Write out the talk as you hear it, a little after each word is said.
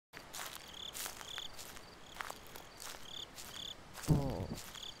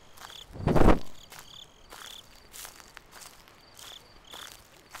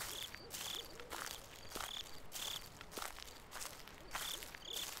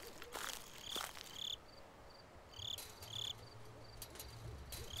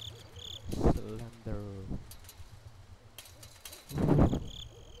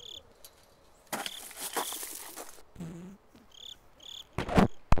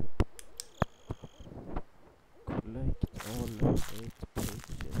pages.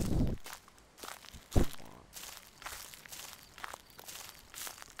 Come on.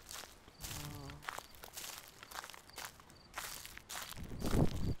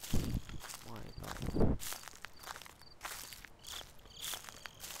 My life.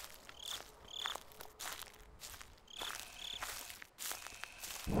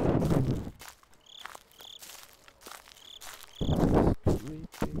 It's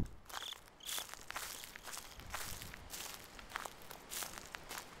creepy.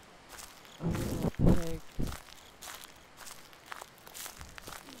 What the heck?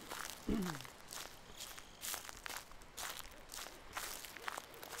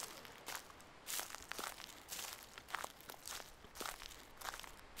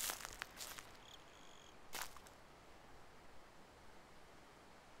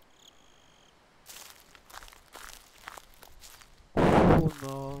 Oh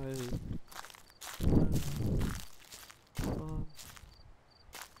no. Fun.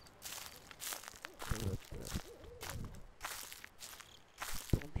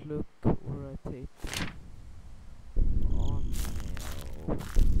 Don't look where I take. Oh no.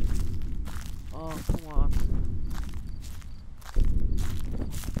 Oh, come on.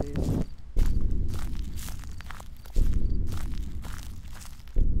 Fuck this.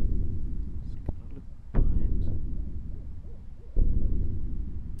 Just gonna look behind.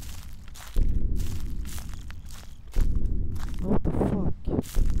 What the fuck?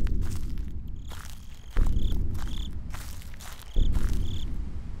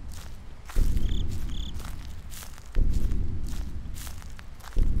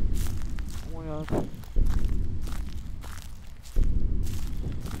 Oh my god.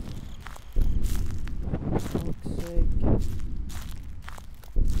 For fuck's sake.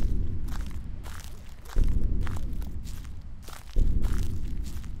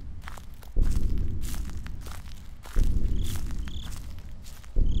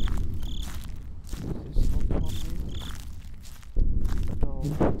 This is not funny at all.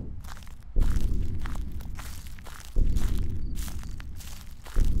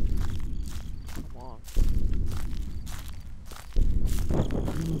 Come on.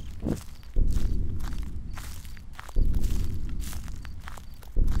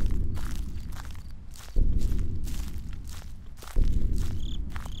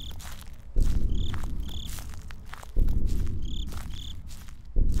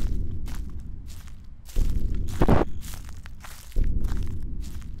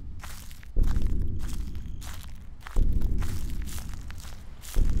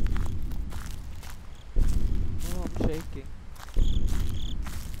 Oh, I'm shaking.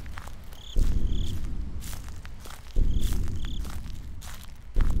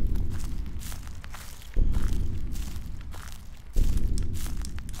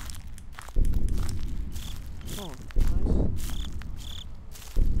 Oh, nice.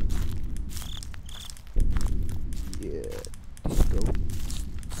 Yeah, disco.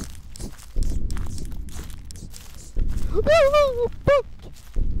 Oh, fuck!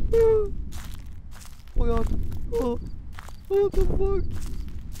 Oh my god. Oh, what the fuck?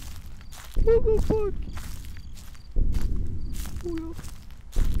 What the fuck? Oh my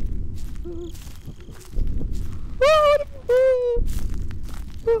god.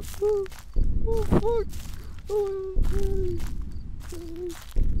 Oh fuck!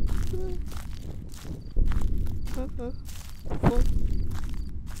 Fuck!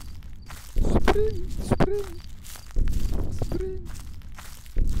 Spring! Spring! Spring!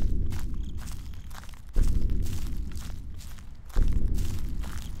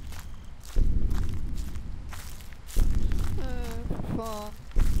 Fan!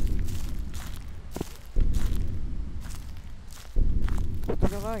 Vart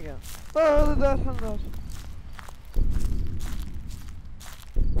tog jag vägen? Det där, han där!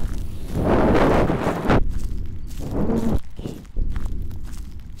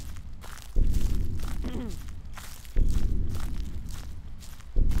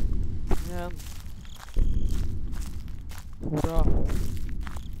 Igen. Hurra!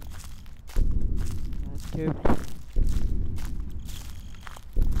 Det är kul.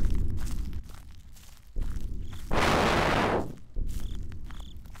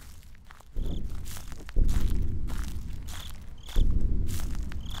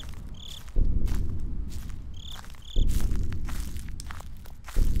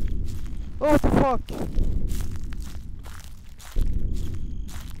 Oh, what the fuck?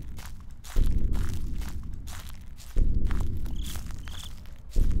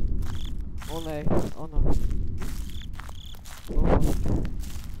 Oh nej, oh no. Oh fuck.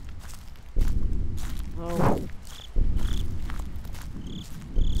 No.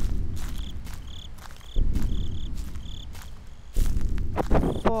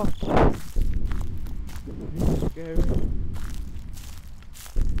 fuck. This is scary.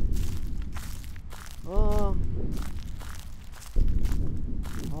 Oh.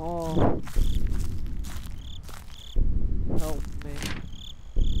 Oh. Help me.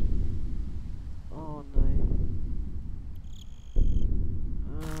 Oh nej.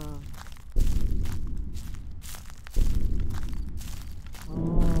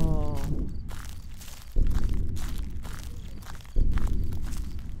 Oh.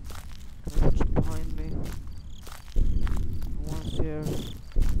 What's behind me? One's here.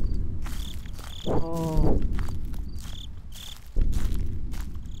 Oh.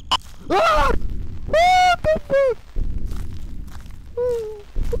 Ah! What the fuck?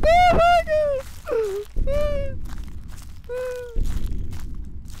 What the fuck?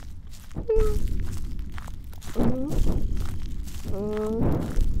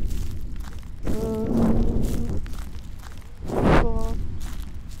 Fan.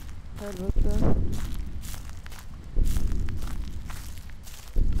 Helvete.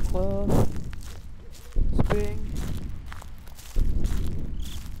 Spring.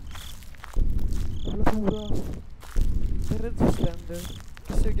 Jävla hora. Jag är rädd för Slender.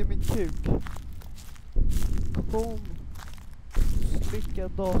 Jag suger min kuk. Kom. Slicka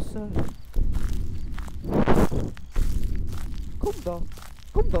daser. Kom då.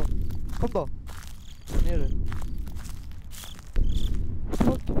 Kom då. Kom då. Ner du.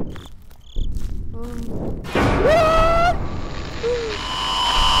 Fuck.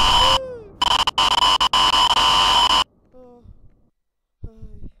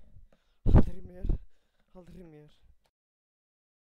 Aldrig mer. Aldrig mer.